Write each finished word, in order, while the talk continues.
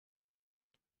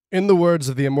In the words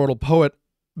of the immortal poet,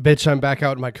 bitch, I'm back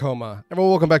out in my coma. Everyone,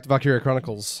 welcome back to Valkyria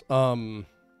Chronicles. Hi.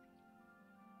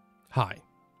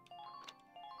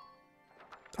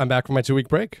 I'm back from my 2-week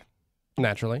break,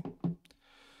 naturally.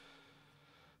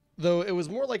 Though it was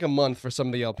more like a month for some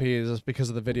of the LPs just because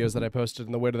of the videos that I posted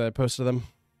and the way that I posted them.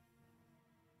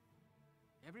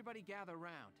 Everybody gather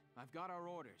round. I've got our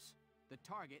orders. The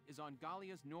target is on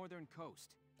Gallia's northern coast.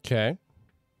 Okay.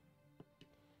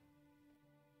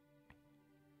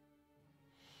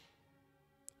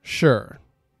 Sure.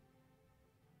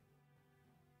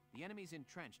 The enemy's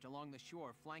entrenched along the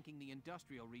shore, flanking the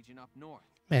industrial region up north.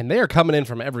 Man, they are coming in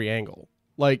from every angle.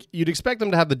 Like, you'd expect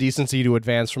them to have the decency to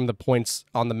advance from the points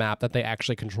on the map that they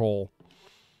actually control.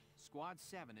 Squad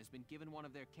 7 has been given one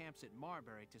of their camps at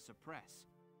Marbury to suppress.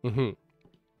 Mm-hmm.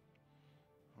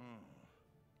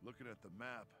 Looking at the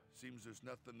map, seems there's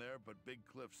nothing there but big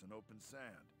cliffs and open sand.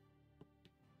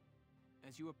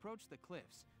 As you approach the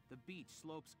cliffs, the beach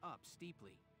slopes up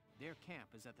steeply. Their camp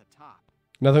is at the top.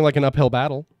 Nothing like an uphill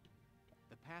battle.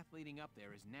 The path leading up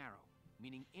there is narrow,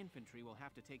 meaning infantry will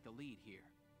have to take the lead here.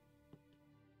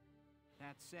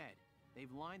 That said,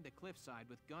 they've lined the cliffside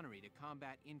with gunnery to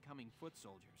combat incoming foot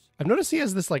soldiers. I've noticed he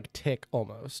has this, like, tick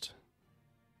almost.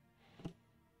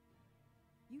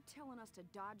 You telling us to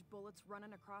dodge bullets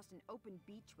running across an open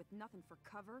beach with nothing for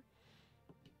cover?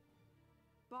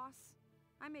 Boss,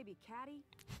 I may be catty,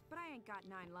 but I ain't got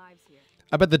 9 lives here.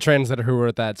 I bet the translator who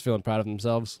wrote that's feeling proud of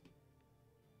themselves.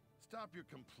 Stop your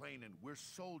complaining. We're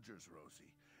soldiers,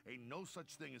 Rosie. Ain't no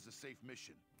such thing as a safe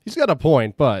mission. He's got a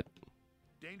point, but...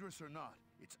 Dangerous or not,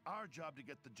 it's our job to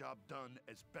get the job done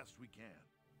as best we can.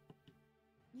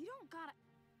 You don't gotta...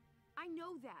 I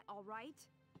know that, all right?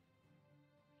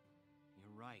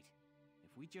 You're right.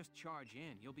 If we just charge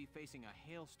in, you'll be facing a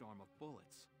hailstorm of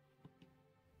bullets.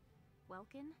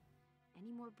 Welkin,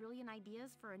 any more brilliant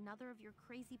ideas for another of your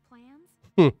crazy plans?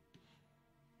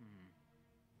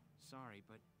 Sorry,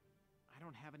 but I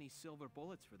don't have any silver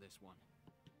bullets for this one.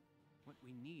 What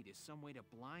we need is some way to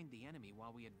blind the enemy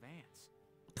while we advance.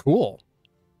 Cool.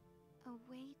 A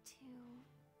way to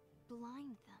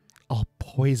blind them. I'll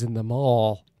poison them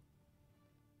all.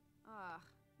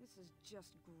 This is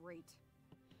just great.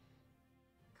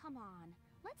 Come on,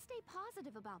 let's stay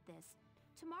positive about this.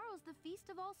 Tomorrow's the Feast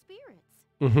of All Spirits.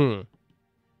 Mm-hmm.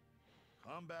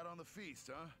 Combat on the feast,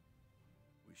 huh?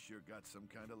 We sure got some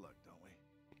kind of luck, don't we?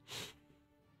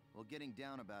 Well, getting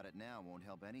down about it now won't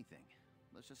help anything.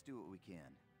 Let's just do what we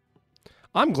can.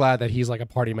 I'm glad that he's like a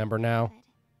party member now.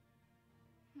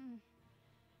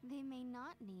 They may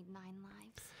not need 9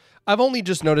 lives. I've only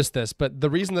just noticed this, but the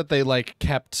reason that they like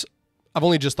kept... I've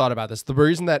only just thought about this. The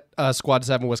reason that Squad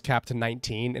 7 was capped to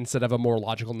 19 instead of a more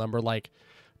logical number like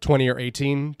 20 or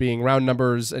 18, being round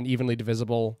numbers and evenly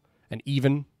divisible and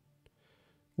even,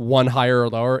 one higher or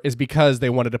lower, is because they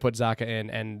wanted to put Zaka in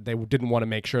and they didn't want to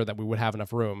make sure that we would have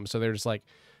enough room. So they're just like,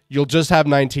 you'll just have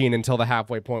 19 until the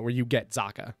halfway point where you get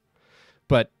Zaka.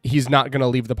 But he's not going to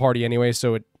leave the party anyway,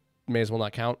 so it may as well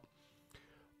not count.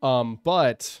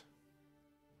 But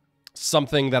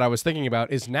something that I was thinking about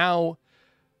is now...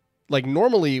 Like,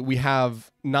 normally we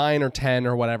have 9 or 10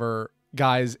 or whatever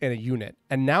guys in a unit.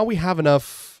 And now we have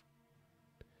enough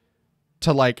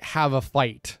to, like, have a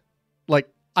fight. Like,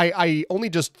 I only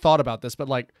just thought about this, but,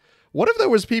 like, what if there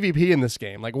was PvP in this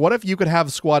game? Like, what if you could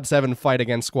have Squad 7 fight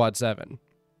against Squad 7?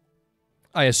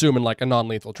 I assume in, like, a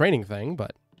non-lethal training thing,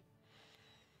 but...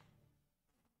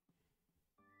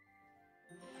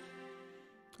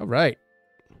 All right.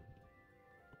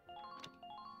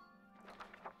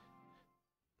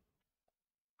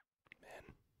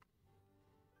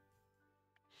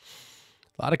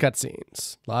 A lot of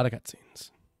cutscenes. A lot of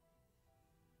cutscenes.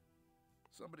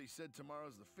 Somebody said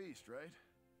tomorrow's the feast, right?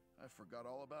 I forgot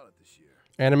all about it this year.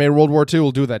 Anime World War II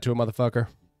will do that to a motherfucker.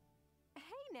 Hey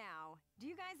now, do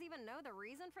you guys even know the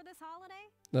reason for this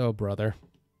holiday? Oh, brother.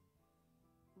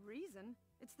 Reason?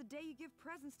 It's the day you give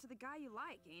presents to the guy you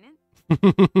like, ain't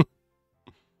it?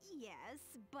 Yes,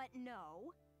 but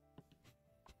no.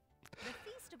 The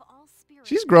Feast of All Spirits.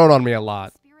 She's grown on me a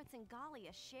lot. Spirits in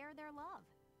Gallia share their love.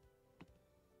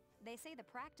 They say the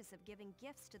practice of giving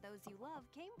gifts to those you love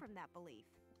came from that belief.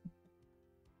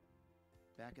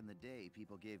 Back in the day,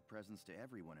 people gave presents to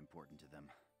everyone important to them,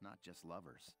 not just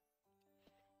lovers.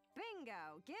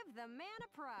 Bingo! Give the man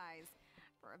a prize.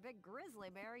 For a big grizzly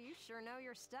bear, you sure know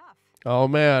your stuff. Oh,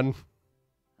 man.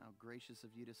 How gracious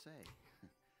of you to say.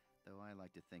 Though I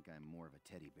like to think I'm more of a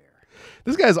teddy bear.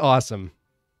 This guy's awesome.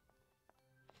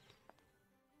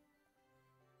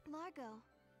 Largo,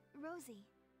 Rosie,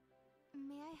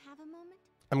 may I have a moment?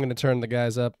 I'm going to turn the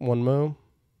guys up one mo.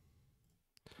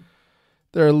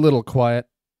 They're a little quiet.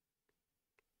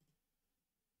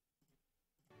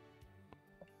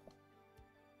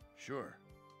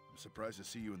 surprised to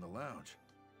see you in the lounge.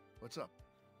 What's up?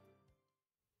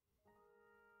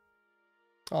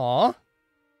 Aw,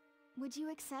 Would you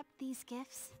accept these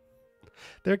gifts?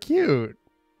 they're cute.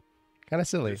 Kind of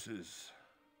silly. This is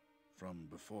from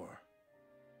before.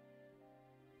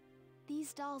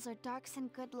 These dolls are Darks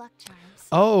and good luck charms.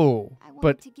 Oh, I wanted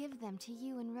but to give them to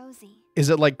you and Rosie. is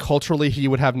it like culturally he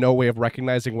would have no way of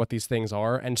recognizing what these things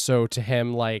are, and so to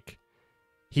him, like,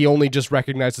 he only just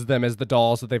recognizes them as the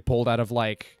dolls that they pulled out of,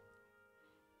 like,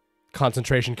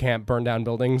 concentration camp, burned down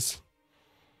buildings?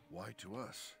 Why to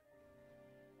us?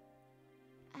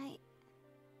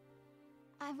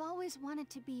 I've always wanted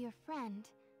to be your friend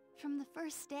from the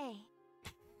first day.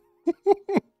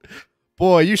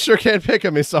 Boy, you sure can't pick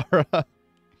him, Isara.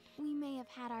 We may have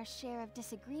had our share of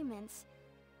disagreements,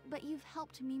 but you've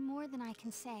helped me more than I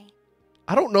can say.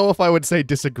 I don't know if I would say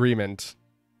disagreement.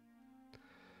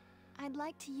 I'd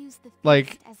like to use the Like,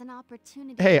 feast as an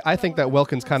opportunity. Hey, to I grow think a that little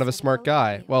Welkin's kind of a closer to smart both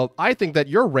guy. of you. Well, I think that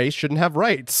your race shouldn't have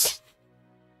rights.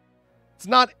 It's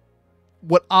not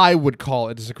what I would call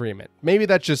a disagreement. Maybe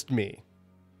that's just me.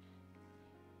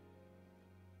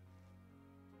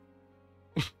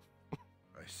 I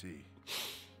see.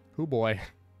 Oh boy.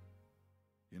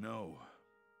 You know,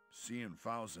 seeing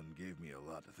Fausen gave me a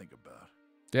lot to think about.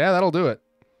 Yeah, that'll do it.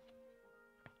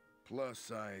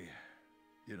 Plus,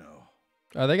 you know,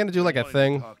 Are they gonna do like a wanted to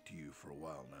thing? talk to you for a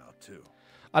while now, too.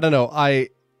 I don't know.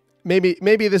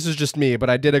 Maybe this is just me, but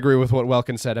I did agree with what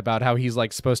Welkin said about how he's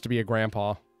like supposed to be a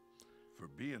grandpa. For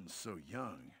being so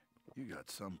young, you got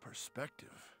some perspective.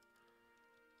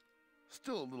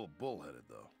 Still a little bullheaded,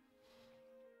 though.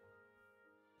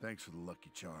 Thanks for the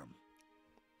lucky charm.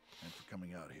 And for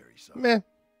coming out here, Isara. Meh.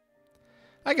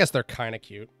 I guess they're kind of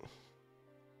cute.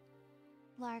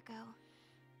 Largo,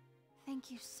 thank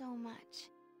you so much.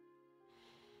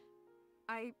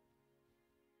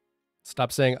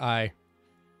 Stop saying I.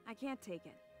 I can't take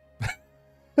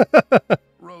it.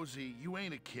 Rosie, you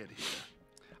ain't a kid here.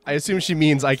 I assume she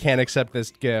means I can't accept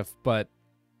this gift, but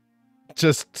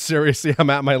just seriously, I'm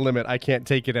at my limit. I can't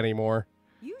take it anymore.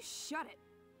 You shut it.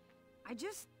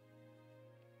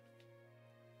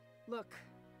 Look,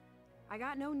 I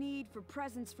got no need for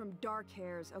presents from dark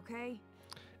hairs, okay?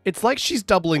 It's like she's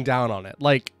doubling down on it.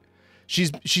 Like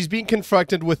she's being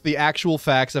confronted with the actual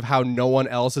facts of how no one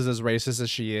else is as racist as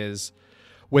she is,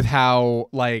 with how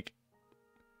like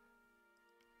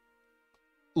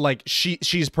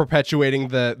she's perpetuating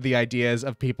the ideas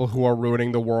of people who are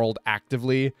ruining the world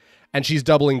actively, and she's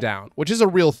doubling down, which is a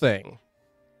real thing.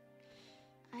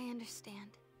 I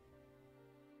understand.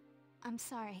 I'm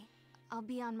sorry. I'll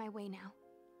be on my way now.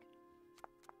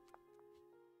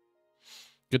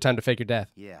 Good time to fake your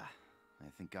death. Yeah, I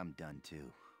think I'm done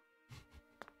too.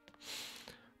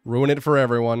 Ruin it for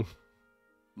everyone.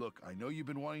 Look, I know you've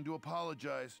been wanting to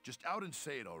apologize. Just out and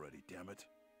say it already, damn it.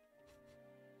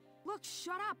 Look,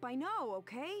 shut up. I know,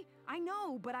 okay? I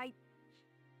know, but I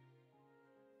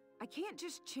can't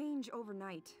just change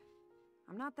overnight.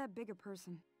 I'm not that big a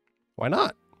person. Why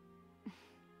not?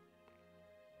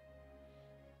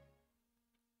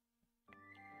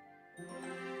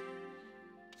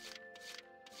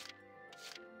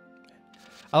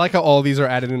 I like how all these are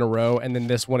added in a row, and then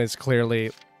this one is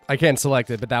clearly... I can't select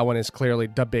it, but that one is clearly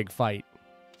the big fight.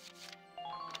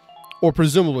 Or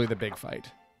presumably the big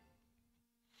fight.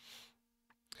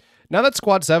 Now that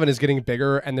Squad 7 is getting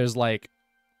bigger, and there's like...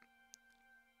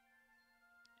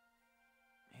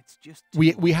 It's just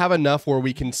We have enough where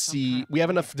we can see... We have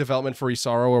enough development for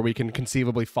Isara where we can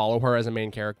conceivably follow her as a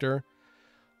main character.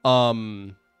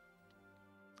 Like,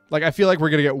 I feel like we're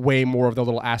going to get way more of the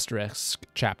little asterisk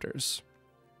chapters.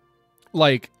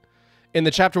 Like, in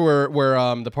the chapter where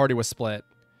the party was split,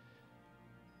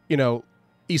 you know,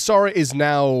 Isara is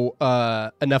now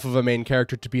enough of a main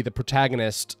character to be the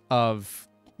protagonist of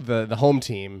the home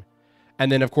team. And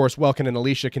then, of course, Welkin and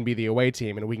Alicia can be the away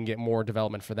team, and we can get more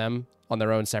development for them on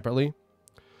their own separately.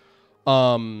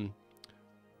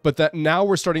 But that now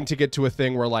we're starting to get to a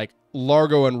thing where, like,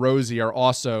 Largo and Rosie are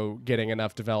also getting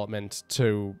enough development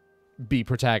to be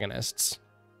protagonists.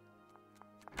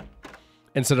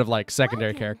 Instead of, like,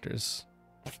 secondary characters.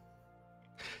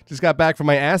 Just got back from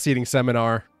my ass-eating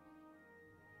seminar.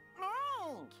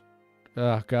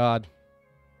 Oh, God.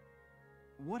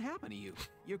 What happened to you?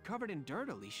 You're covered in dirt,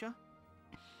 Alicia.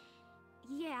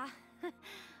 Yeah.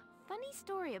 Funny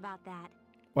story about that.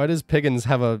 Why does Piggins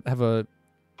have a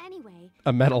Anyway,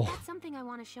 medal? that's something I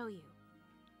want to show you.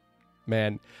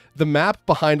 Man, the map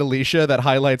behind Alicia that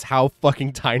highlights how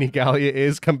fucking tiny Gallia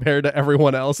is compared to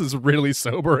everyone else is really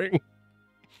sobering.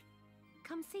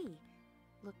 Come see.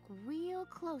 Look real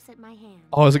close at my hand.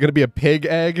 Oh, is it going to be a pig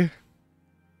egg?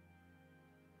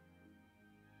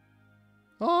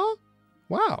 Oh,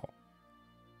 wow.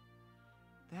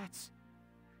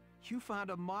 You found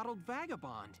a mottled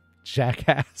vagabond.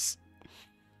 Jackass.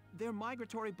 They're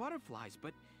migratory butterflies,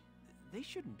 but they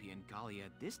shouldn't be in Gallia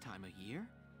at this time of year.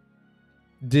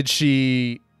 Did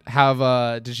she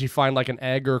find like an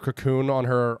egg or a cocoon on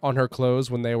her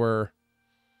clothes when they were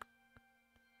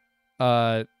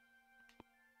It's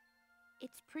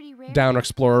pretty rare. down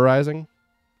explorizing?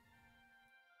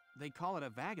 They call it a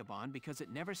vagabond because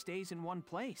it never stays in one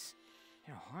place.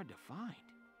 They're hard to find.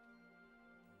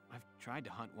 I've tried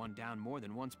to hunt one down more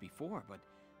than once before, but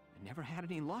I never had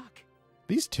any luck.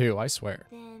 These two, I swear.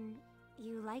 Then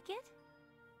you like it?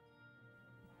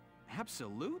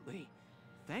 Absolutely.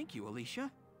 Thank you,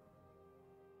 Alicia.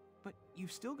 But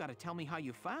you've still got to tell me how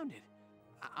you found it.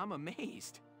 I'm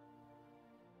amazed.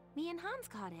 Me and Hans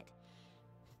caught it.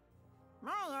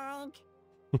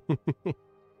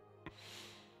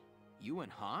 You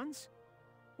and Hans?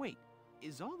 Wait,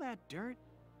 is all that dirt?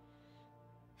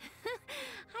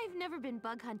 I've never been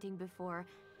bug hunting before.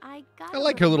 I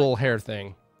like her little hair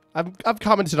thing. I've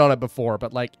commented on it before,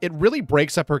 but like it really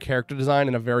breaks up her character design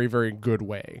in a very, very good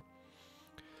way.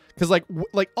 Because like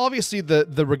obviously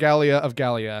the regalia of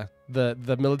Gallia,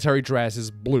 the military dress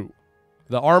is blue,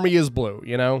 the army is blue,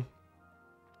 you know.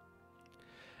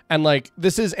 And like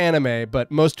this is anime,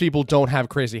 but most people don't have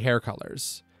crazy hair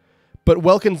colors. But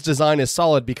Welkin's design is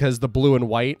solid because the blue and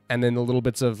white, and then the little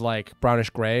bits of like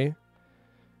brownish gray,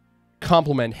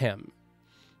 complement him.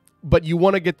 But you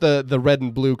want to get the red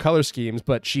and blue color schemes,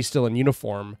 but she's still in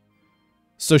uniform.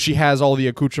 So she has all the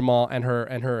accoutrement and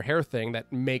her hair thing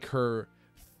that make her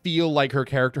feel like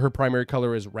her primary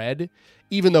color is red,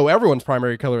 even though everyone's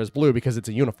primary color is blue because it's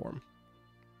a uniform.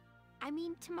 I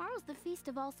mean, tomorrow's the Feast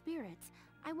of All Spirits.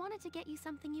 I wanted to get you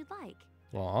something you'd like.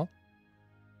 Aw.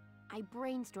 I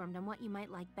brainstormed on what you might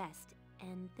like best,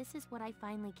 and this is what I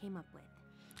finally came up with.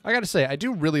 I gotta say, I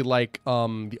do really like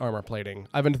the armor plating.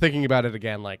 I've been thinking about it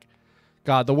again, like,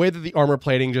 God, the way that the armor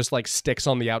plating just like sticks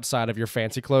on the outside of your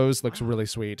fancy clothes looks really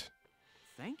sweet.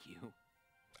 Thank you.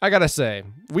 I gotta say,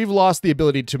 we've lost the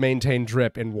ability to maintain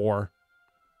drip in war.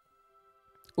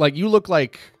 Like, you look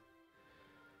like...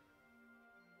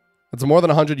 It's more than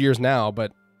 100 years now,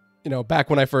 but, you know, back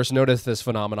when I first noticed this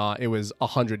phenomena, it was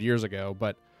 100 years ago.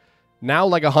 But now,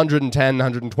 like 110,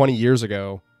 120 years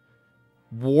ago,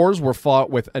 wars were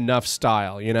fought with enough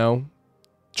style, you know?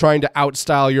 Trying to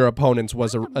outstyle your opponents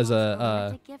was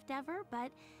a gift ever,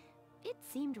 but it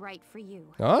seemed right for you.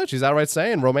 Oh, she's outright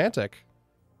saying romantic.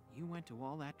 You went to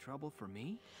all that trouble for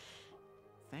me?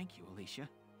 Thank you, Alicia.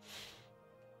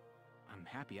 I'm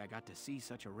happy I got to see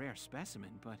such a rare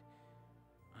specimen, but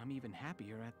I'm even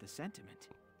happier at the sentiment.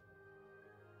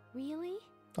 Really?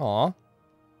 Aw.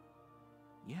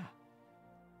 Yeah.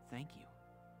 Thank you.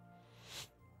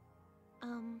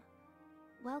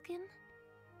 Welkin?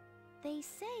 They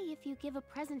say if you give a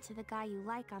present to the guy you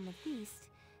like on the feast,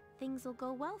 things will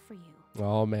go well for you.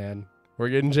 Oh, man. We're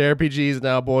getting JRPGs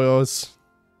now, boyos.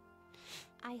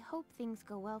 I hope things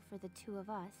go well for the two of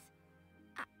us.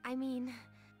 I mean...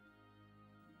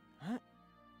 Huh?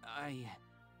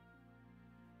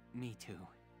 Me too.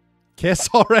 Kiss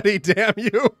already, damn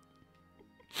you.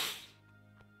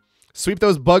 Sweep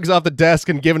those bugs off the desk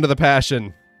and give into the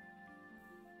passion.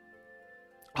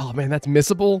 Oh, man, that's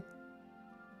missable?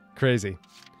 Crazy.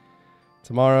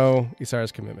 Tomorrow,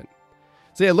 Isara's commitment.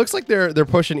 So, yeah, it looks like they're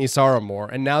pushing Isara more.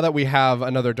 And now that we have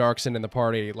another Darkson in the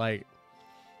party, like...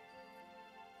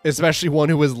 Especially one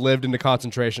who has lived in the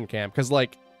concentration camp. Because,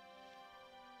 like...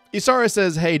 Isara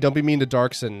says, hey, don't be mean to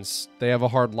Darksons. They have a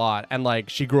hard lot. And, like,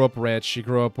 she grew up rich. She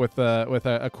grew up with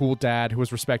a cool dad who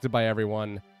was respected by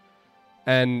everyone.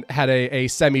 And had a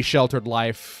semi-sheltered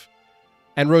life.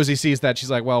 And Rosie sees that. She's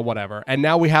like, well, whatever. And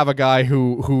now we have a guy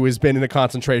who has been in a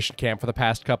concentration camp for the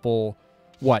past couple,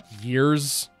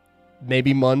 years?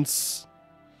 Maybe months?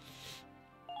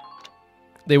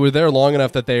 They were there long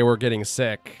enough that they were getting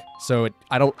sick. So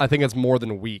I think it's more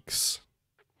than weeks.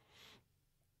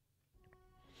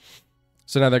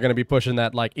 So now they're going to be pushing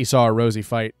that, like, Isara-Rosie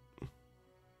fight.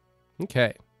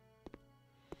 Okay.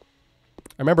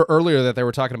 I remember earlier that they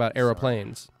were talking about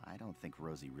aeroplanes. I don't think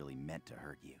Rosie really meant to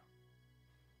hurt you.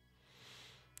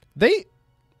 They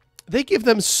give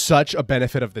them such a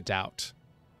benefit of the doubt.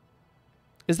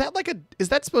 Is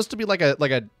that supposed to be like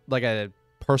a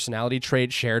personality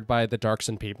trait shared by the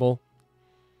Darkson people?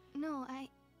 No, I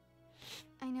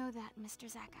know that,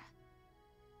 Mr. Zaka.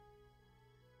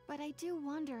 But I do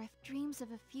wonder if dreams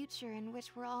of a future in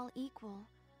which we're all equal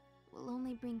will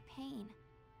only bring pain.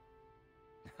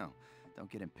 No, don't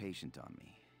get impatient on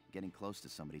me. Getting close to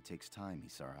somebody takes time,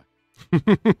 Isara.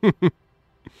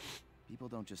 People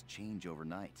don't just change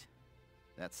overnight.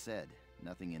 That said,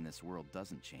 nothing in this world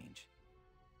doesn't change.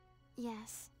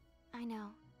 Yes, I know.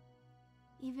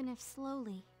 Even if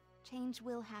slowly, change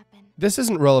will happen. This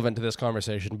isn't relevant to this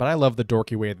conversation, but I love the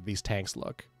dorky way that these tanks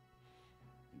look.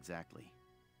 Exactly.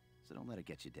 So don't let it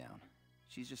get you down.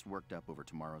 She's just worked up over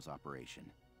tomorrow's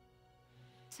operation.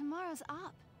 Tomorrow's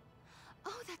op.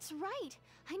 Oh, that's right.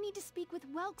 I need to speak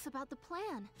with Welks about the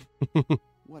plan.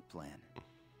 What plan?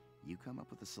 You come up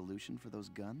with a solution for those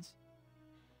guns?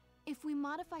 If we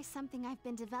modify something I've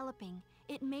been developing,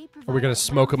 it may provide... Are we going to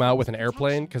smoke him out with an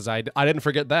airplane? Because I didn't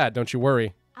forget that, don't you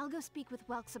worry. I'll go speak with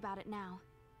Welks about it now.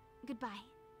 Goodbye.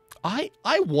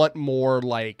 I want more,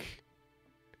 like,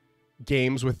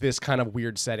 games with this kind of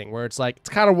weird setting, where it's like, it's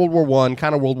kind of World War I,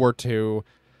 kind of World War II.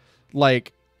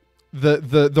 Like,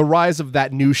 the rise of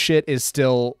that new shit is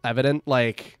still evident,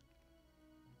 like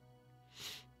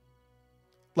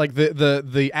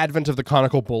the advent of the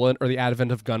conical bullet or the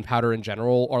advent of gunpowder in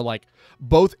general are like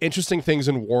both interesting things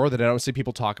in war that I don't see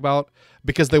people talk about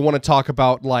because they want to talk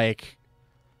about like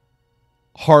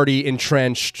hardy,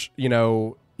 entrenched, you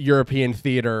know, European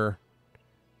theater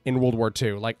in World War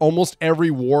II. Like almost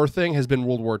every war thing has been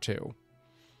World War II.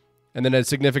 And then a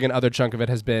significant other chunk of it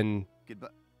has been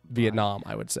Vietnam,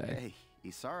 I would say. Hey,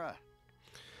 Isara.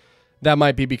 That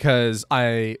might be because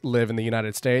I live in the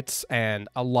United States and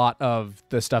a lot of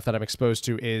the stuff that I'm exposed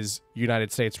to is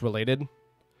United States related.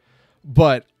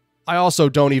 But I also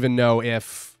don't even know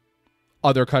if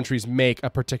other countries make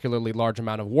a particularly large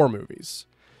amount of war movies,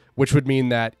 which would mean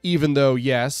that even though,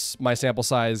 yes, my sample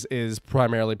size is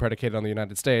primarily predicated on the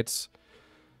United States.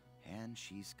 And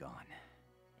she's gone.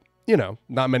 You know,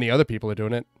 not many other people are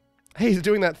doing it. Hey, he's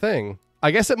doing that thing.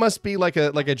 I guess it must be like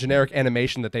a generic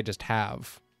animation that they just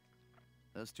have.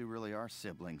 Those two really are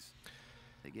siblings.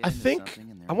 I think,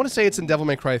 I want to say it's in Devil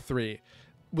May Cry 3.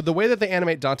 With the way that they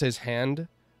animate Dante's hand,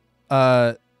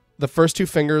 the first two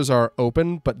fingers are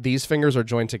open, but these fingers are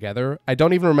joined together. I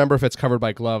don't even remember if it's covered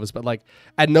by gloves, but like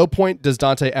at no point does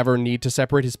Dante ever need to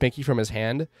separate his pinky from his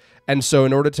hand. And so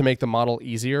in order to make the model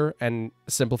easier and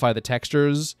simplify the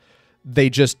textures, they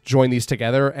just join these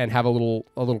together and have a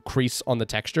little crease on the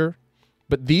texture.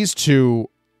 But these two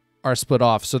are split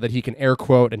off so that he can air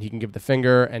quote and he can give the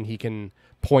finger and he can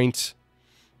point.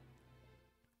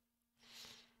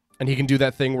 And he can do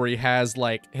that thing where he has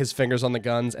like his fingers on the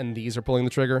guns and these are pulling the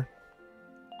trigger.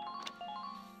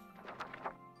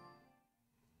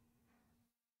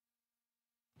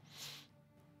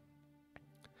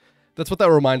 That's what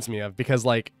that reminds me of because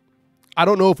like I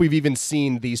don't know if we've even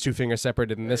seen these two fingers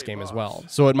separated in this game as well.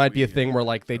 So it might be a thing where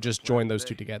like they just join those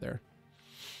two together.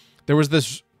 There was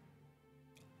this.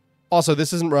 Also,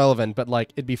 this isn't relevant, but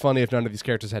like it'd be funny if none of these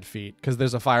characters had feet because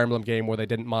there's a Fire Emblem game where they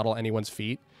didn't model anyone's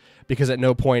feet because at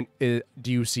no point do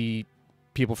you see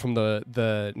people from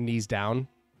the knees down.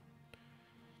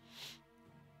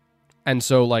 And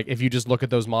so like if you just look at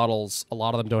those models, a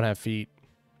lot of them don't have feet.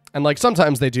 And like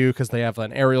sometimes they do because they have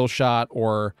an aerial shot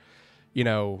or, you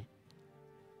know,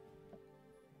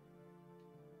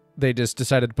 they just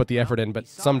decided to put the effort in, but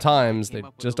sometimes they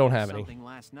just don't have any.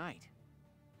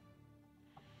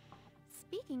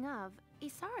 Speaking of,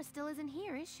 Isara still isn't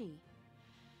here, is she?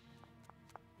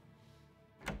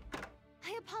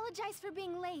 I apologize for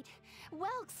being late.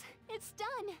 Welks, it's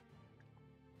done.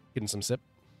 Getting some sip.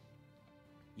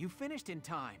 You finished in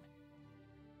time.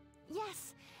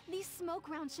 Yes, these smoke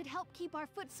rounds should help keep our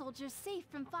foot soldiers safe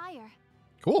from fire.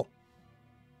 Cool.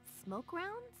 Smoke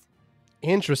rounds?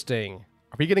 Interesting.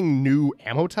 Are we getting new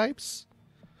ammo types?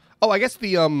 Oh, I guess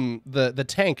the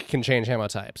tank can change ammo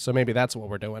types, so maybe that's what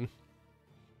we're doing.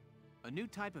 A new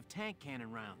type of tank cannon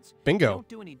rounds. Bingo. They don't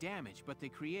do any damage, but they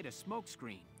create a smoke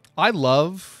screen. I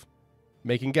love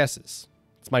making guesses.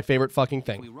 It's my favorite fucking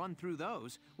thing. If we run through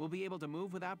those, we'll be able to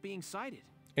move without being sighted.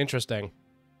 Interesting.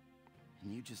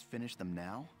 And you just finished them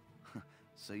now?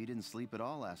 So you didn't sleep at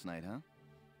all last night, huh?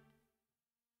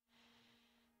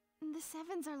 The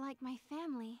Sevens are like my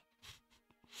family.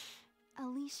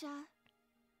 Alicia,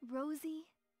 Rosie,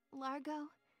 Largo,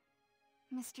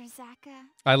 Mr. Zaka.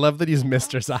 I love that he's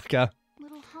Mr. Zaka.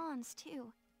 Little Hans,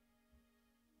 too.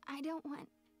 I don't want...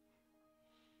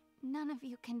 None of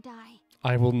you can die.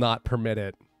 I will not permit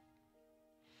it.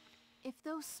 If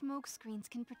those smoke screens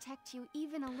can protect you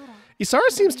even a little... Isara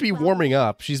seems to be warming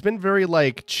up. She's been very,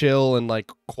 like, chill and,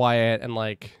 like, quiet and,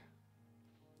 like...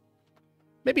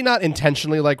 Maybe not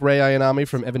intentionally like Rei Ayanami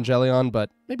from Evangelion,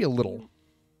 but maybe a little.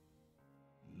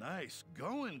 Nice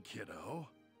going, kiddo.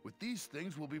 With these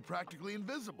things, we'll be practically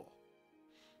invisible.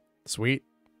 Sweet.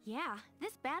 Yeah,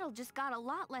 this battle just got a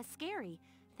lot less scary.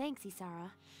 Thanks, Isara.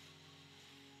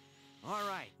 All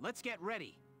right, let's get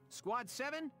ready. Squad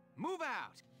 7, move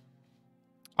out.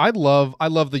 I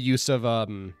love the use of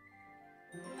the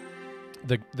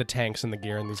tanks and the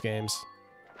gear in these games.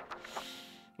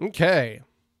 Okay.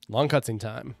 Long cutscene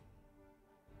time.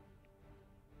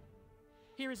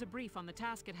 Here is a brief on the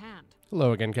task at hand.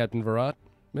 Hello again, Captain Virat.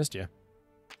 Missed you.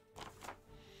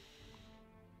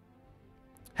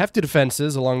 Hefty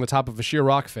defenses along the top of a sheer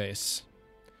rock face.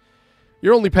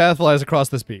 Your only path lies across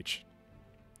this beach.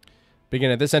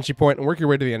 Begin at this entry point and work your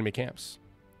way to the enemy camps.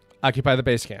 Occupy the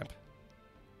base camp.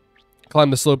 Climb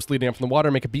the slopes leading up from the water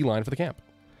and make a beeline for the camp.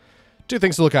 2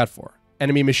 things to look out for.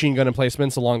 Enemy machine gun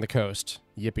emplacements along the coast.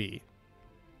 Yippee.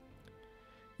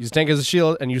 Use a tank as a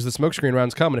shield and use the smokescreen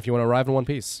rounds coming if you want to arrive in one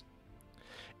piece.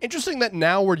 Interesting that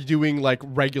now we're doing like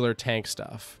regular tank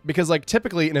stuff. Because like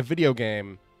typically in a video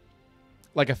game,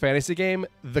 like a fantasy game,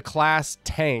 the class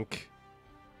tank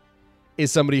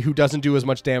is somebody who doesn't do as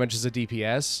much damage as a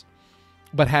DPS,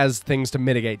 but has things to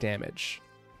mitigate damage.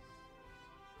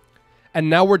 And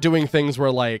now we're doing things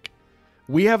where like,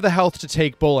 we have the health to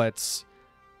take bullets,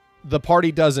 the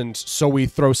party doesn't, so we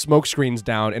throw smoke screens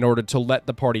down in order to let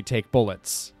the party take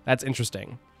bullets. That's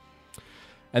interesting.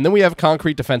 And then we have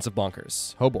concrete defensive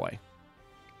bunkers. Oh boy.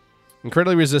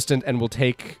 Incredibly resistant and will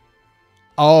take...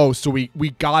 Oh, so we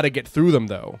gotta get through them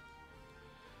though.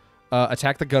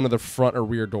 Attack the gun of the front or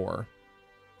rear door.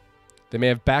 They may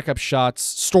have backup shots,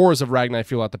 stores of Ragnite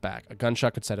fuel at the back. A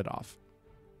gunshot could set it off.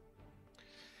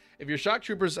 If your shock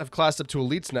troopers have classed up to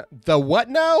elites now... The what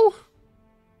now?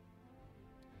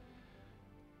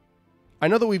 I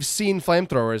know that we've seen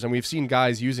flamethrowers and we've seen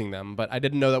guys using them, but I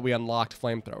didn't know that we unlocked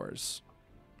flamethrowers.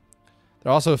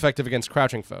 They're also effective against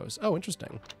crouching foes. Oh,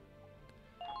 interesting.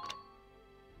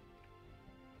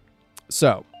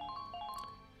 So,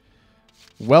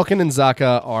 Welkin and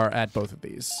Zaka are at both of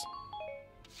these.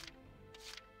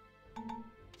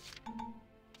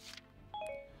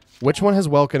 Which one has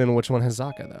Welkin and which one has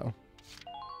Zaka, though?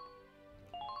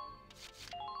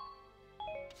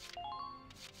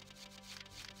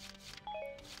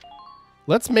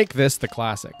 Let's make this the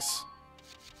classics.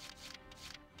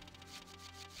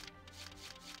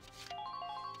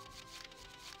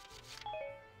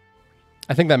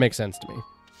 I think that makes sense to me.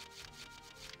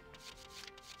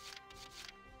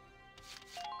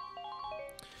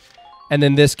 And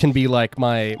then this can be like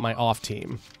my off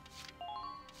team.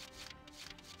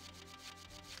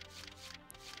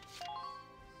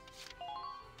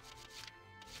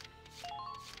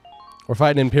 We're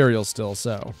fighting Imperials still,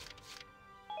 so.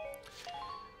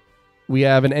 We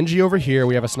have an NG over here.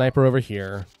 We have a sniper over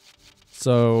here.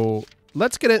 So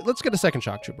let's get a second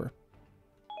shock trooper.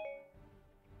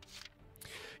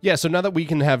 Yeah, so now that we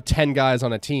can have 10 guys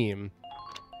on a team,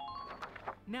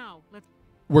 Now, let's...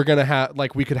 we're gonna have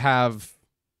like we could have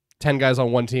 10 guys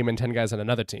on one team and 10 guys on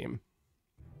another team.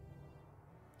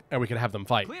 And we could have them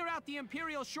fight. Clear out the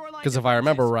Imperial shoreline. Because if I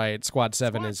remember right, Squad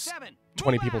 7 Squad is 7,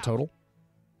 20 move people out. total.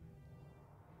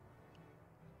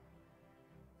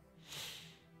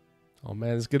 Oh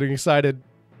man, it's getting excited.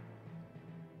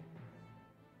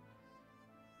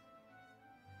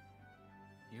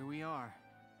 Here we are.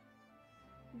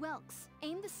 Welks,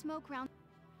 aim the smoke round.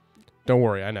 Don't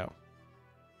worry, I know.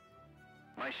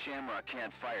 My Shamrock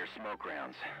can't fire smoke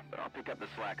rounds, but I'll pick up the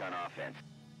slack on offense.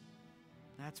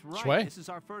 That's right. Sway. This is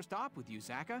our first op with you,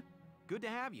 Zaka. Good to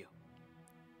have you.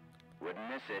 Wouldn't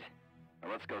miss it.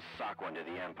 Now let's go sock one to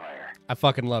the Empire. I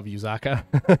fucking love you, Zaka.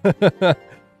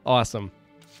 Awesome.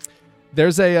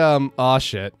 There's a, aw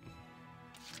shit.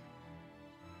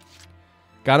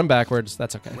 Got him backwards.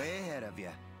 That's okay. Way ahead of you.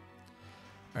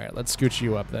 Alright, let's scooch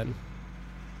you up then.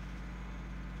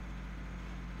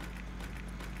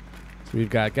 So we've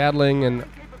got Gatling and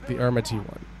the Irma T1.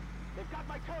 They've got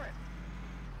my turret.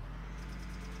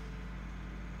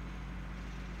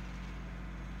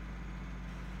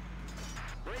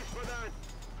 Brace for that.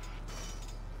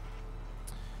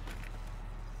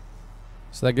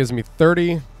 So that gives me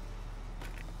 30. And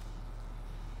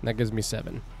that gives me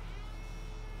 7.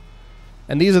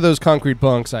 And these are those concrete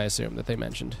bunks, I assume, that they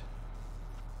mentioned.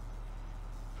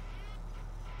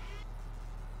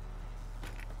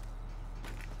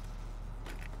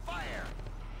 Fire.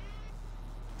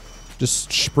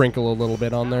 Just sprinkle a little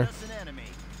bit on there. That's an enemy.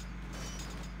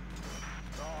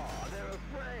 Oh, they're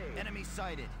afraid. Enemy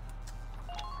sighted.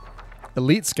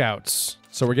 Elite scouts.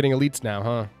 So we're getting elites now,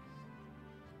 huh?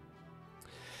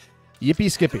 Yippee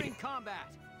skippy. Entering combat.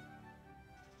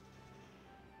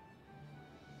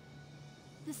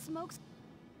 The smokes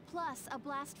plus a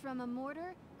blast from a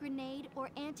mortar, grenade, or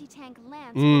anti-tank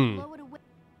lance Mm. will blow it away.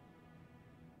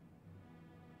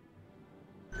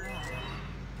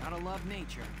 Gotta love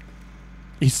nature.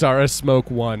 Isara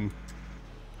Smoke 1.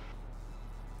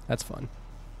 That's fun.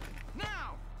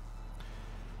 Now.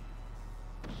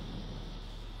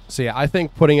 So yeah, I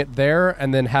think putting it there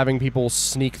and then having people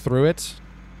sneak through it.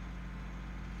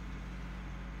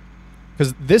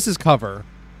 Because this is cover.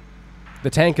 The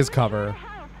tank is cover.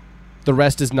 The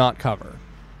rest is not cover.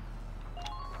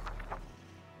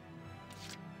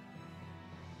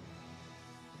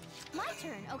 My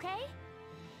turn, okay?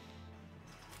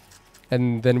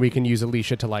 And then we can use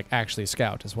Alicia to, like, actually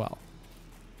scout as well.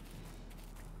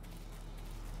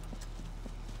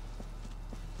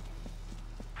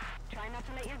 Try not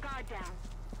to let your guard down.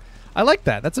 I like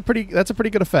that. That's a pretty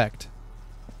good effect.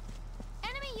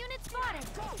 Enemy unit spotted.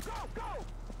 Go, go, go!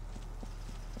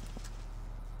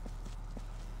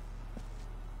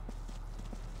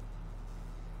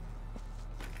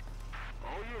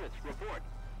 All units report.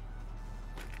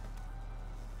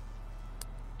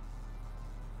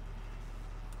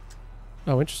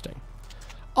 Oh, interesting.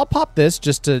 I'll pop this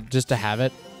just to have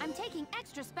it. I'm taking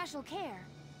extra special care.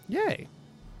 Yay.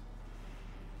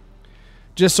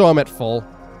 Just so I'm at full.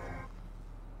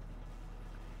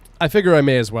 I figure I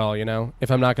may as well, you know, if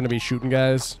I'm not going to be shooting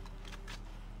guys.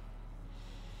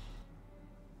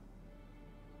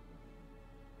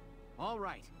 All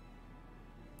right.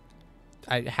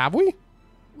 Have we?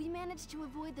 We managed to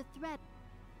avoid the threat.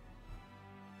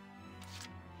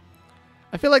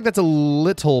 I feel like that's a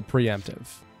little preemptive.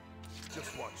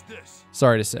 Just watch this.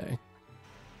 Sorry to say.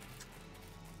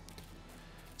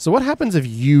 So what happens if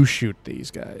you shoot these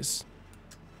guys?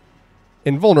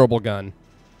 Invulnerable gun.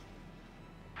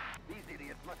 These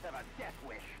idiots must have a death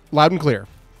wish. Loud and clear.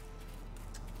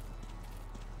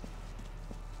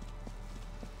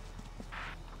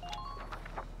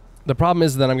 The problem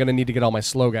is that I'm going to need to get all my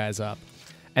slow guys up.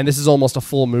 And this is almost a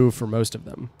full move for most of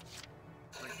them.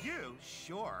 For you,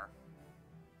 sure.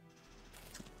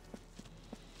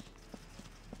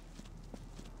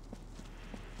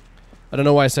 I don't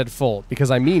know why I said full, because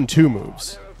I mean 2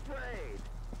 moves. They're afraid.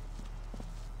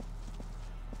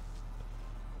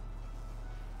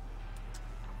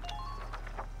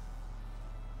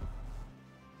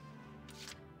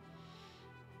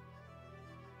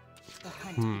 The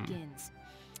hunt begins.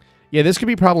 Yeah, this could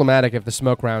be problematic if the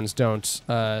smoke rounds don't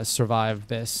survive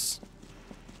this.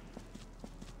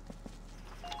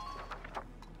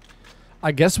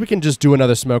 I guess we can just do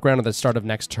another smoke round at the start of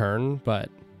next turn, but...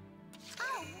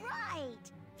 All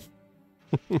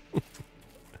right.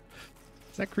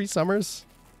 Is that Cree Summers?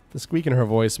 The squeak in her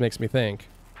voice makes me think.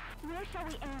 Where shall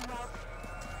we aim, Rogue?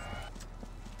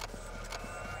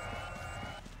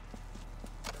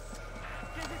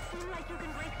 Does it seem like you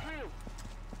can break through?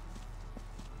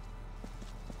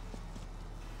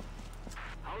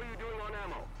 How are you doing on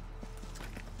ammo?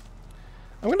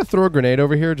 I'm going to throw a grenade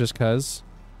over here just because.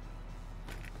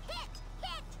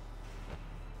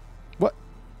 What?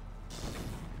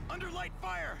 Under light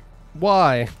fire.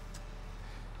 Why?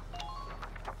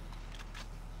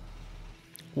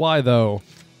 Why, though?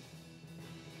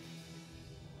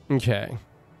 Okay.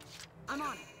 I'm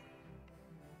on it.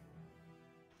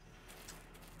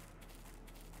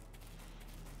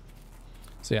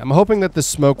 So yeah, I'm hoping that the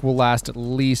smoke will last at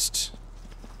least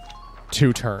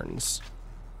 2 turns.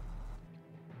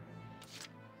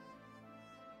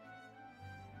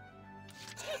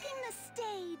 Taking the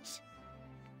stage.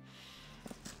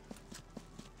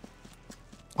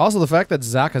 Also, the fact that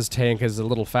Zaka's tank is a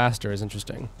little faster is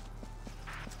interesting.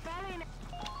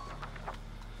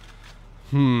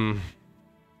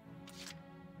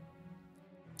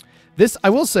 This, I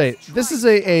will say, this is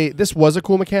this was a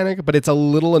cool mechanic, but it's a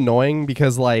little annoying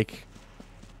because, like,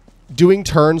 doing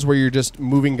turns where you're just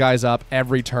moving guys up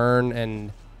every turn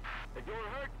and,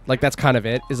 like, that's kind of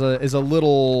it, is a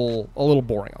little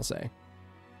boring, I'll say.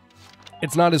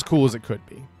 It's not as cool as it could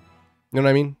be. You know what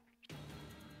I mean?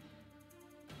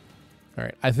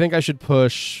 Alright, I think I should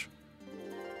push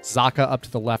Zaka up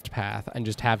to the left path and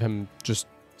just have him just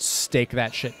stake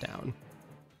that shit down.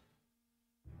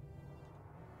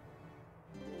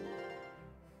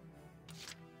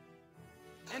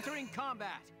 Entering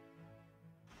combat.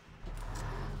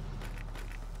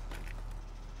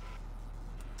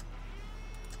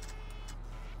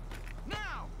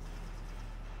 Now.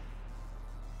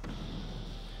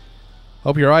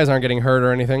 Hope your eyes aren't getting hurt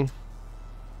or anything.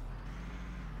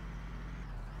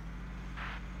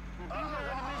 Hold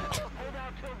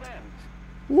out till then.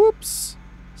 Whoops.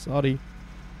 Sorry.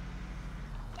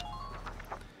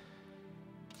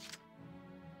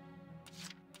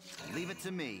 Leave it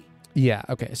to me. Yeah,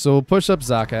 okay. So we'll push up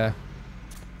Zaka.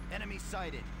 Enemy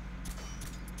sighted.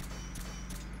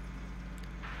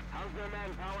 How's their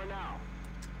manpower now?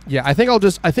 Yeah, I think I'll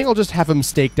just have him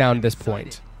stake down at this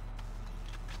point.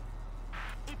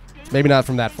 Maybe not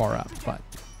from that far up, but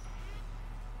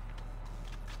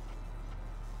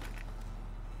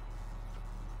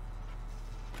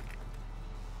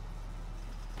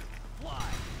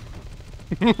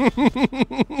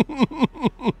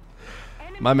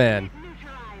My man.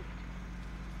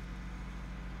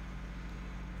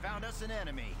 Found us an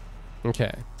enemy.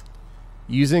 Okay.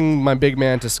 Using my big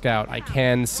man to scout, I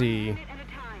can see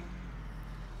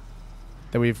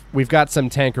that we've got some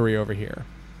tankery over here.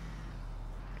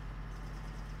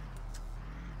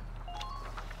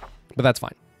 But that's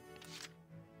fine.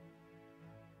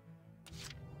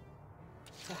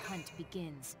 The hunt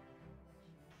begins.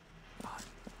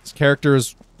 This character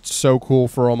is so cool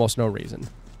for almost no reason.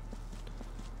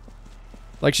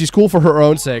 Like, she's cool for her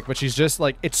own sake, but she's just,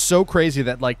 like, it's so crazy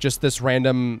that, like, just this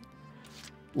random,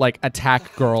 like,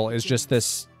 attack girl is just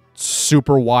this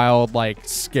super wild, like,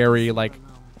 scary, like...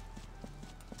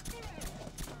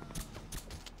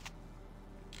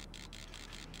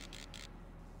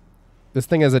 This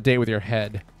thing has a date with your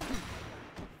head.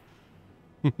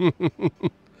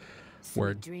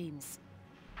 Word. Dreams.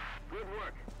 Good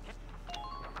work.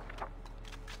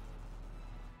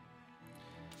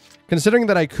 Considering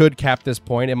that I could cap this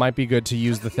point, it might be good to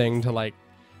use the thing to, like,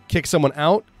 kick someone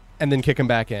out and then kick him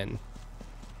back in.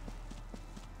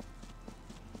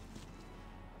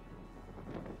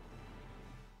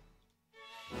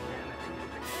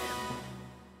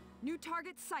 New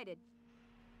target sighted.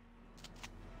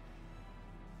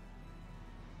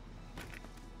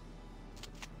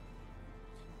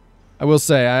 I will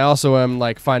say, I also am,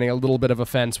 like, finding a little bit of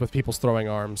offense with people's throwing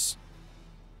arms.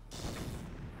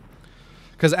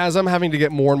 Because as I'm having to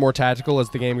get more and more tactical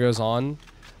as the game goes on,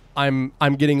 I'm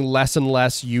getting less and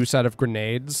less use out of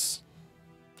grenades.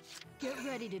 Get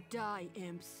ready to die,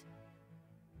 imps.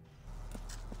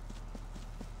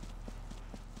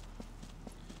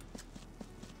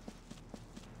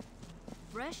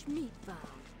 Fresh meat found.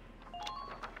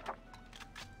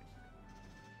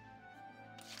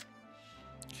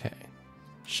 Okay.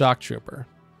 Shock Trooper.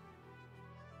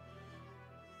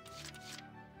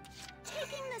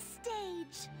 Taking the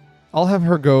stage. I'll have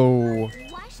her go...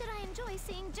 Why should I enjoy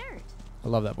seeing dirt? I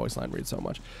love that voice line read so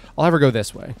much. I'll have her go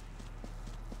this way.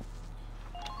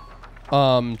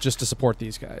 Just to support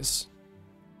these guys.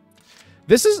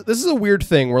 This is a weird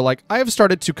thing where, like, I have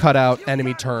started to cut out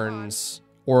enemy turns,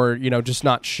 or, you know, just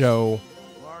not show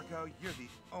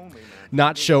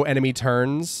enemy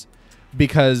turns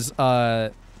because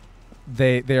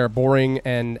they are boring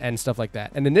and stuff like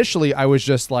that. And initially I was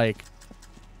just like,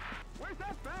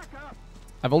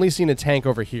 I've only seen a tank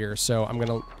over here, so I'm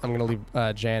gonna leave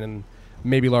Jan and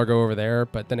maybe Largo over there.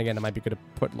 But then again, it might be good to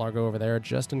put Largo over there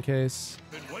just in case.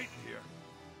 Been waiting here.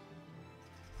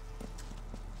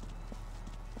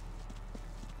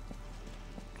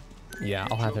 Yeah,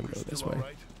 I'll have him go this way. All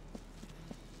right.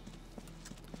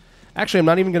 Actually, I'm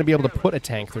not even going to be able to put a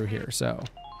tank through here, so...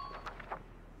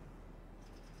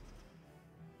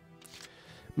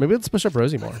 Maybe let's push up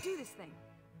Rosie more. Let's do this thing.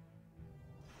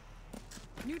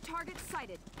 New target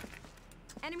sighted.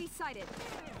 Enemy sighted.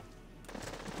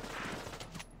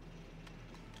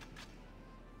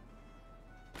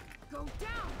 Go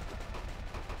down.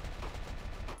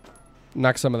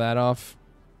 Knock some of that off.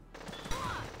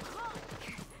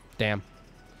 Damn.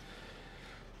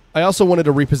 I also wanted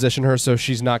to reposition her so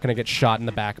she's not going to get shot in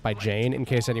the back by Jane in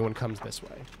case anyone comes this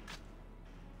way.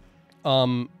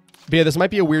 But yeah, this might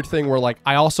be a weird thing where, like,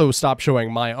 I also stopped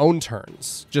showing my own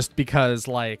turns just because,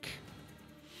 like,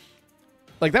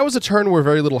 that was a turn where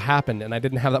very little happened and I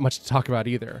didn't have that much to talk about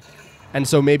either. And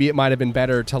so maybe it might have been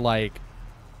better to, like...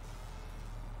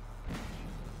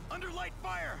 Under light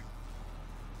fire.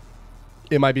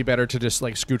 It might be better to just,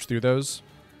 like, scooch through those.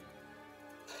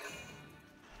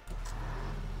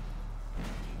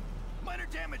 Minor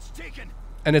damage taken.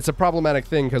 And it's a problematic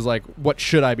thing because, like, what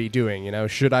should I be doing? You know,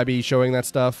 should I be showing that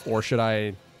stuff or should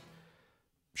I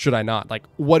not? Like,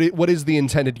 what is the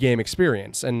intended game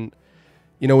experience? And,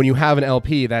 you know, when you have an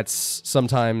LP, that's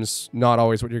sometimes not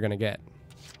always what you're going to get.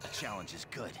 The challenge is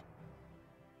good.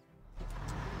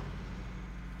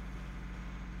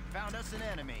 Found us an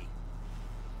enemy.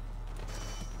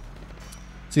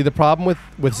 See, the problem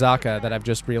with Zaka that I've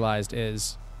just realized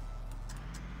is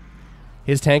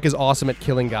his tank is awesome at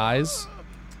killing guys,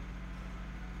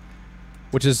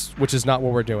 which is not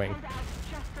what we're doing.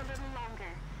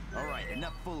 All right,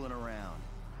 enough fooling around.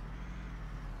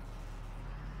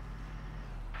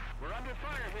 We're under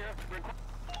fire here.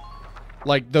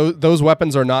 Like, those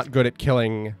weapons are not good at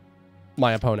killing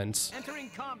my opponents. Entering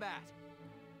combat.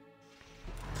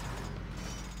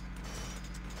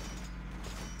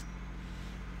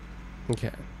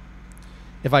 Okay.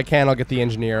 If I can, I'll get the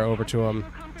engineer over to him.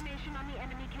 Confirmation on the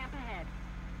enemy camp ahead.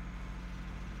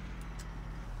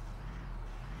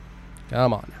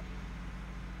 Come on.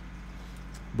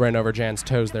 Bring over Jan's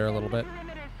toes there a little bit.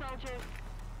 Perimeter, soldiers.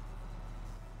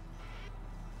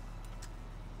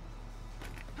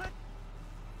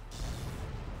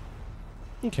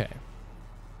 Okay.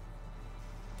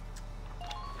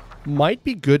 Might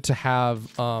be good to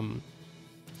have...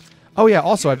 Oh yeah,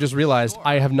 also I've just realized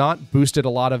I have not boosted a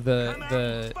lot of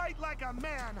the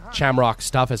Shamrock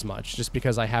stuff as much, just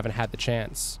because I haven't had the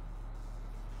chance.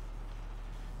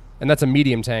 And that's a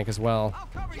medium tank as well.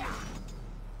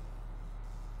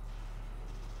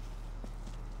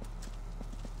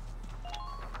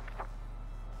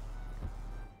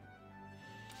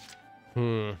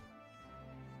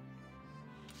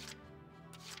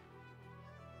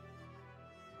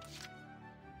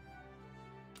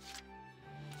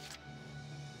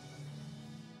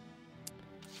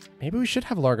 Maybe we should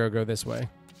have Largo go this way.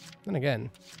 Then again.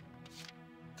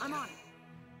 I'm on it.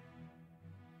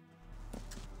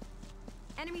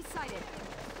 Enemy sighted.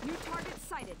 New target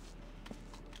sighted.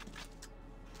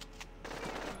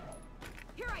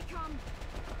 Here I come.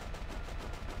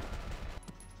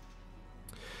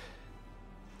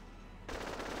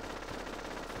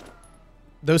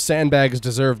 Those sandbags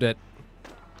deserved it.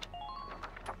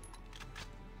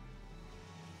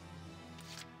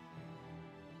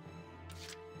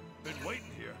 Been waiting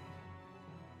here.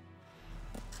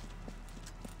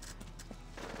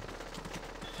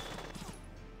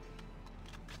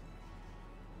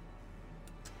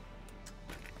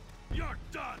 You're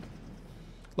done.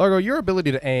 Largo, your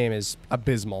ability to aim is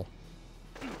abysmal.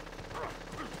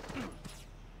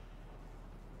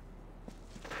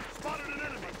 Spotted an enemy.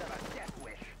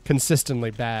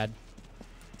 Consistently bad.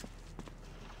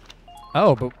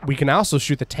 Oh, but we can also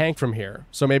shoot the tank from here,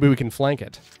 so maybe we can flank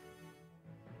it.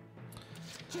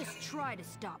 Just try to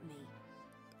stop me.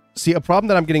 See, a problem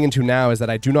that I'm getting into now is that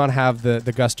I do not have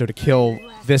the gusto to kill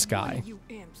this guy. You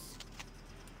imps.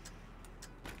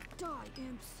 Die,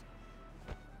 imps.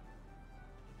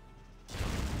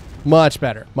 Much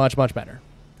better. Much, much better.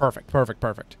 Perfect, perfect,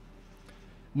 perfect.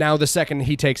 Now the second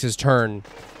he takes his turn,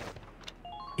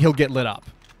 he'll get lit up.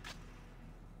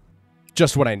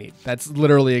 Just what I need. That's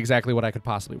literally exactly what I could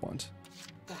possibly want.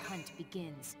 The hunt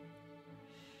begins.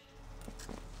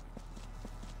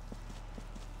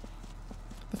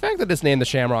 The fact that it's named the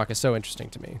Shamrock is so interesting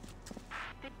to me.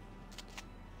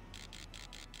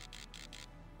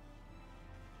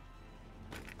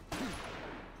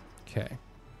 Okay.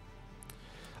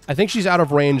 I think she's out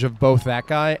of range of both that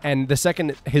guy, and the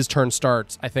second his turn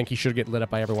starts, I think he should get lit up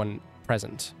by everyone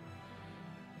present.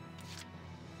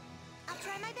 I'll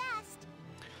try my best.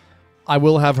 I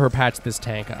will have her patch this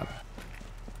tank up.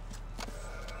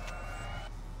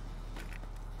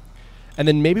 And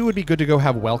then maybe it would be good to go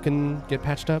have Welkin get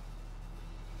patched up.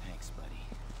 Thanks, buddy.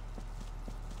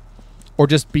 Or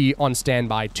just be on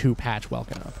standby to patch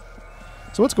Welkin up.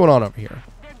 So what's going on over here?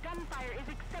 Their gunfire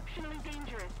is exceptionally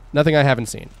dangerous. Nothing I haven't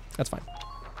seen. That's fine.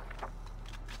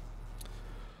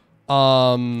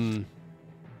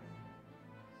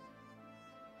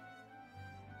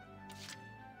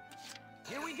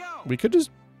 Here we go. We could just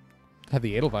have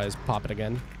the Edelweiss pop it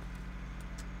again.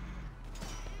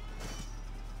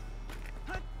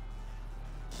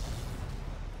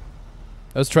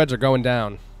 Those treads are going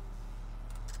down.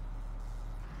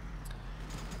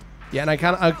 Yeah, and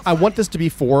I want this to be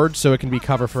forward so it can be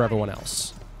cover for everyone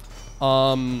else.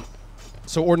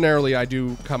 So ordinarily I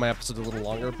do cut my episodes a little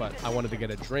longer, but I wanted to get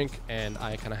a drink and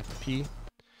I kind of have to pee.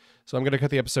 So I'm going to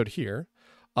cut the episode here.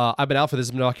 I've been Alpha. This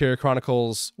has been Valkyria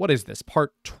Chronicles. What is this?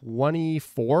 Part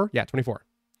 24? Yeah, 24.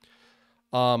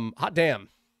 Hot damn.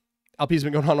 LP's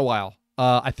been going on a while.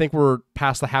 I think we're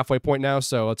past the halfway point now,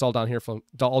 so it's all down here from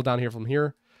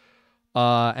here.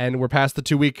 And we're past the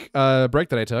 2-week break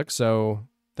that I took, so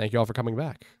thank you all for coming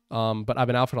back. But I've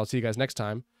been Alpha, and I'll see you guys next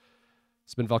time.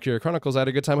 It's been Valkyria Chronicles. I had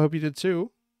a good time. I hope you did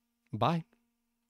too. Bye.